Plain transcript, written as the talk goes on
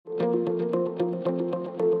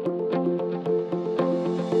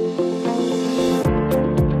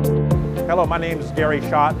Hello, my name is Gary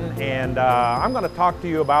Schotten, and I'm going to talk to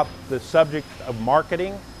you about the subject of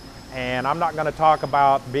marketing. And I'm not going to talk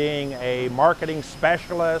about being a marketing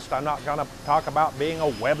specialist. I'm not going to talk about being a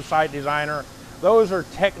website designer. Those are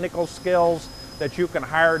technical skills that you can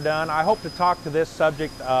hire done. I hope to talk to this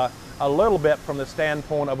subject a little bit from the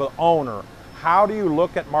standpoint of an owner. How do you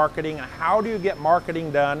look at marketing? How do you get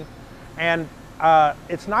marketing done? And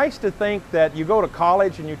it's nice to think that you go to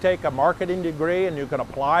college and you take a marketing degree and you can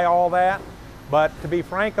apply all that. But to be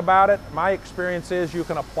frank about it, my experience is you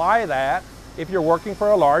can apply that if you're working for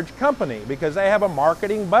a large company, because they have a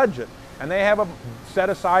marketing budget and they have set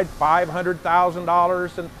aside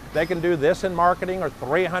 $500,000 and they can do this in marketing, or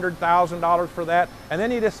 $300,000 for that, and then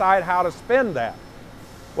you decide how to spend that.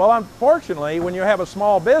 Well, unfortunately, when you have a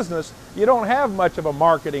small business, you don't have much of a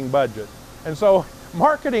marketing budget. And so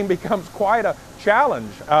marketing becomes quite a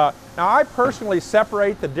challenge. Now, I personally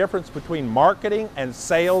separate the difference between marketing and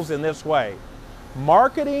sales in this way.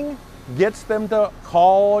 Marketing gets them to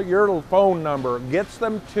call your phone number, gets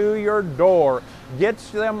them to your door, gets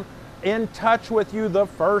them in touch with you the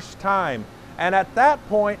first time. And at that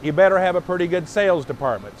point, you better have a pretty good sales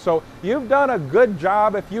department. So you've done a good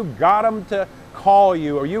job if you got them to call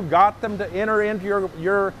you, or you got them to enter into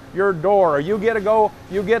your door, or you get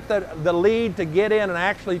the lead to get in and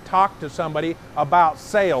actually talk to somebody about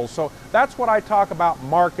sales. So that's what I talk about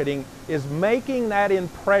marketing, is making that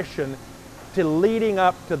impression to leading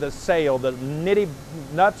up to the sale, the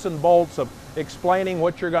nuts and bolts of explaining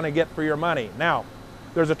what you're going to get for your money. Now,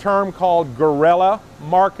 there's a term called guerrilla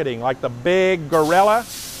marketing, like the big gorilla,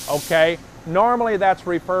 okay? Normally that's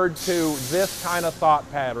referred to this kind of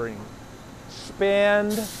thought pattern.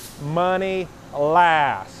 Spend money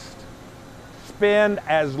last. Spend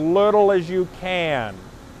as little as you can.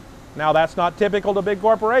 Now, that's not typical to big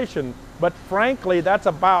corporation, but frankly, that's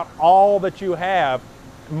about all that you have.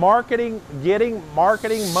 Getting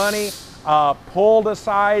marketing money pulled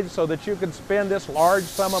aside so that you can spend this large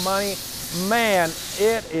sum of money, man,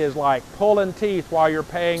 it is like pulling teeth while you're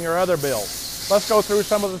paying your other bills. Let's go through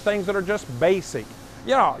some of the things that are just basic.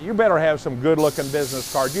 You know, you better have some good looking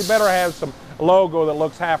business cards. You better have some logo that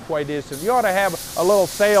looks halfway decent. You ought to have a little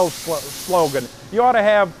sales slogan. You ought to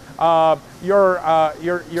have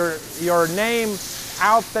your name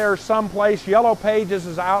out there someplace. Yellow Pages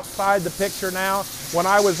is outside the picture now. When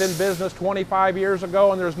I was in business 25 years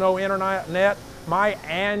ago and there's no internet, my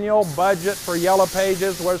annual budget for Yellow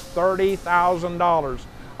Pages was $30,000.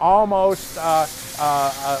 Almost a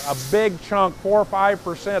big chunk, 4 or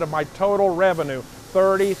 5% of my total revenue,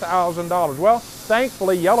 $30,000. Well,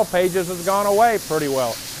 thankfully, Yellow Pages has gone away pretty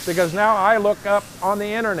well, because now I look up on the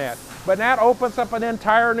internet. But that opens up an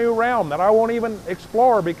entire new realm that I won't even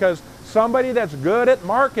explore, because somebody that's good at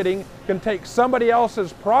marketing can take somebody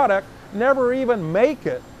else's product, never even make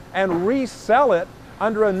it, and resell it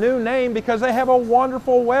under a new name because they have a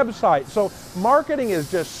wonderful website. So marketing is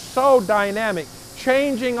just so dynamic,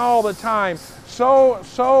 changing all the time, so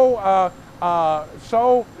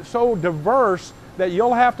diverse that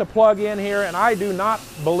you'll have to plug in here, and I do not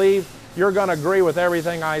believe you're going to agree with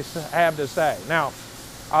everything I have to say. Now,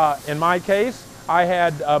 in my case, I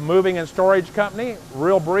had a moving and storage company.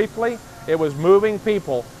 Real briefly, it was moving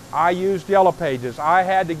people. I used Yellow Pages. I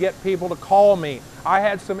had to get people to call me. I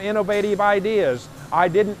had some innovative ideas. I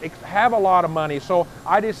didn't have a lot of money, so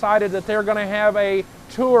I decided that they're going to have a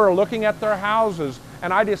tour looking at their houses,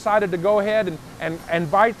 and I decided to go ahead and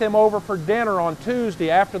invite them over for dinner on Tuesday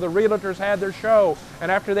after the realtors had their show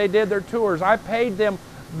and after they did their tours. I paid them.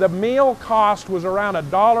 The meal cost was around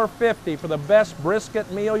 $1.50 for the best brisket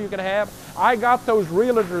meal you could have. I got those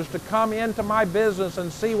realtors to come into my business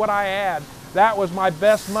and see what I had. That was my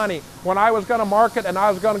best money. When I was going to market and I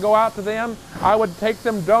was going to go out to them, I would take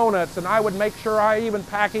them donuts, and I would make sure I even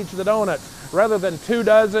packaged the donuts. Rather than 2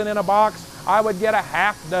 dozen in a box, I would get a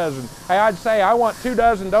half dozen. Hey, I'd say I want 2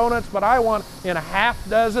 dozen donuts, but I want in a half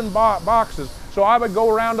dozen boxes. So I would go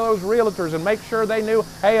around to those realtors and make sure they knew,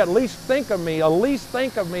 hey, at least think of me, at least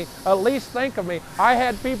think of me, at least think of me. I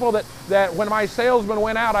had people that when my salesman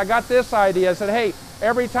went out, I got this idea. I said, hey,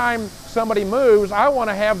 every time somebody moves, I want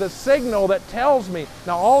to have the signal that tells me.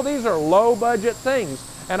 Now, all these are low budget things.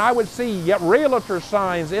 And I would see realtor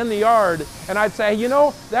signs in the yard, and I'd say, you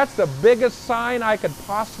know, that's the biggest sign I could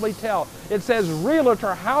possibly tell. It says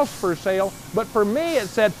realtor house for sale, but for me it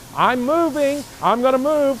said, I'm moving, I'm going to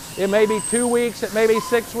move. It may be 2 weeks, it may be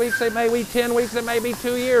 6 weeks, it may be 10 weeks, it may be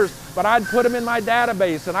 2 years, but I'd put them in my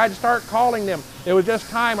database and I'd start calling them. It was just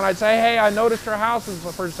time, and I'd say, hey, I noticed your house is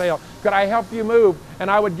for sale. Could I help you move? And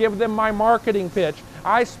I would give them my marketing pitch.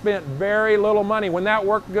 I spent very little money. When that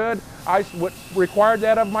worked good, I required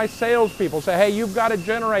that of my salespeople. Say, hey, you've got to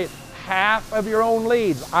generate half of your own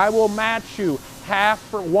leads. I will match you half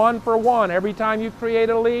for one. Every time you create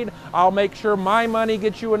a lead, I'll make sure my money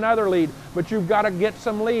gets you another lead. But you've got to get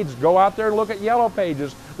some leads. Go out there and look at Yellow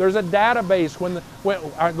Pages. There's a database when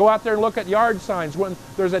go out there and look at yard signs. When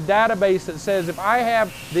there's a database that says if I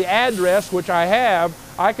have the address, which I have,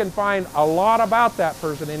 I can find a lot about that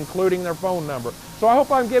person, including their phone number. So I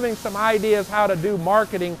hope I'm giving some ideas how to do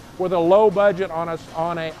marketing with a low budget on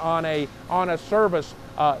a service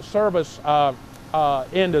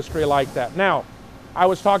industry like that. Now, I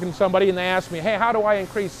was talking to somebody and they asked me, hey, how do I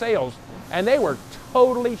increase sales? And they were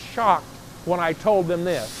totally shocked when I told them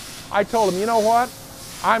this. I told them, you know what?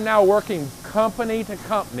 I'm now working company to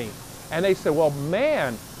company. And they said, well,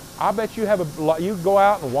 man, I bet you you go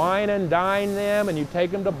out and wine and dine them, and you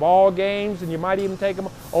take them to ball games, and you might even take them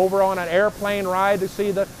over on an airplane ride to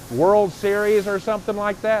see the World Series or something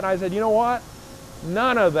like that. And I said, you know what?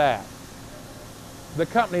 None of that. The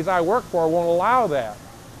companies I work for won't allow that.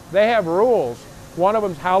 They have rules. One of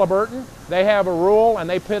them's Halliburton. They have a rule, and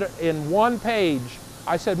they put it in one page.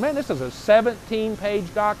 I said, man, this is a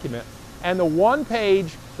 17-page document. And the one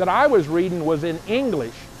page that I was reading was in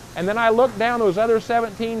English. And then I looked down those other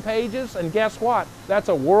 17 pages, and guess what? That's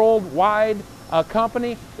a worldwide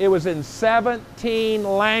company. It was in 17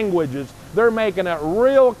 languages. They're making it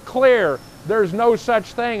real clear there's no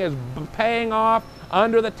such thing as paying off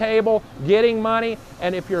under the table, getting money,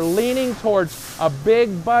 and if you're leaning towards a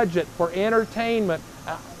big budget for entertainment,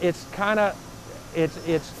 it's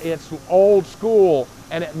old school,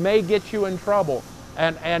 and it may get you in trouble.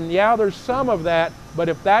 And yeah, there's some of that, but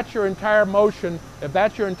if that's your entire motion, if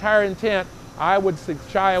that's your entire intent, I would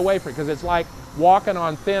shy away from it, because it's like walking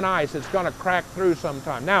on thin ice. It's going to crack through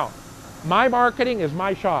sometime. Now, my marketing is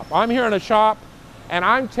my shop. I'm here in a shop, and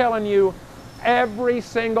I'm telling you, every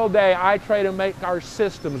single day I try to make our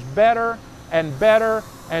systems better and better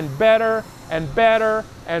and better and better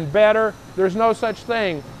and better. There's no such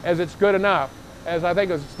thing as it's good enough. As I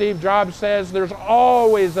think as Steve Jobs says, there's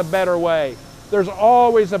always a better way. There's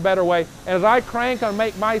always a better way. And as I crank and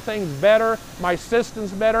make my things better, my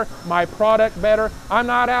systems better, my product better, I'm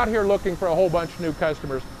not out here looking for a whole bunch of new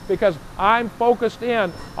customers, because I'm focused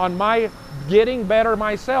in on my getting better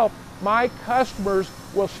myself. My customers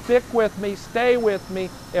will stick with me, stay with me,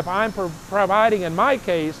 if I'm providing, in my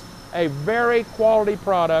case, a very quality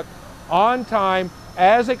product on time,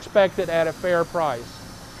 as expected, at a fair price.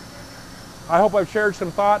 I hope I've shared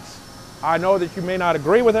some thoughts. I know that you may not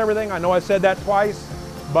agree with everything. I know I said that twice,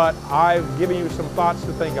 but I've given you some thoughts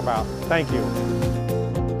to think about. Thank you.